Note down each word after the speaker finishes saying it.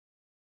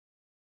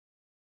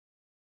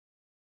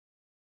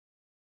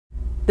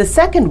The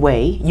second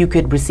way you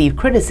could receive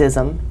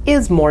criticism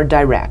is more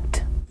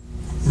direct.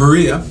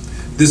 Maria,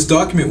 this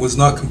document was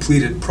not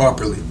completed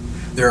properly.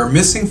 There are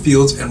missing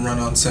fields and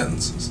run-on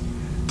sentences.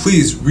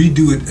 Please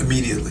redo it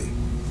immediately,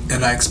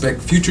 and I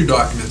expect future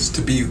documents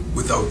to be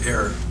without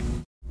error.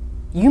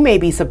 You may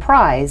be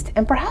surprised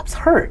and perhaps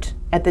hurt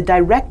at the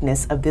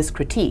directness of this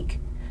critique,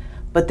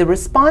 but the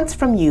response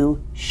from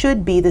you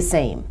should be the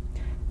same.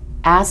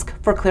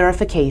 Ask for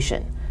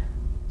clarification.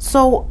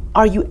 So,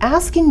 are you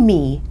asking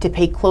me to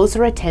pay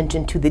closer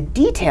attention to the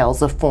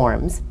details of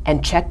forms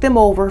and check them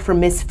over for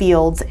missed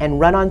fields and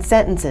run-on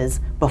sentences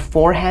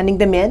before handing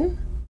them in?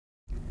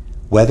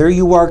 Whether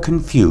you are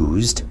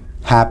confused,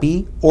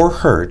 happy, or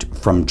hurt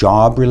from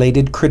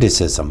job-related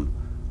criticism,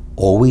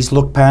 always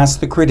look past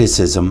the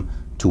criticism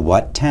to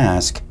what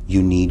task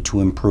you need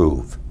to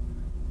improve.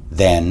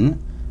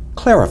 Then,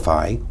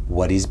 clarify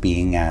what is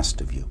being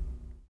asked of you.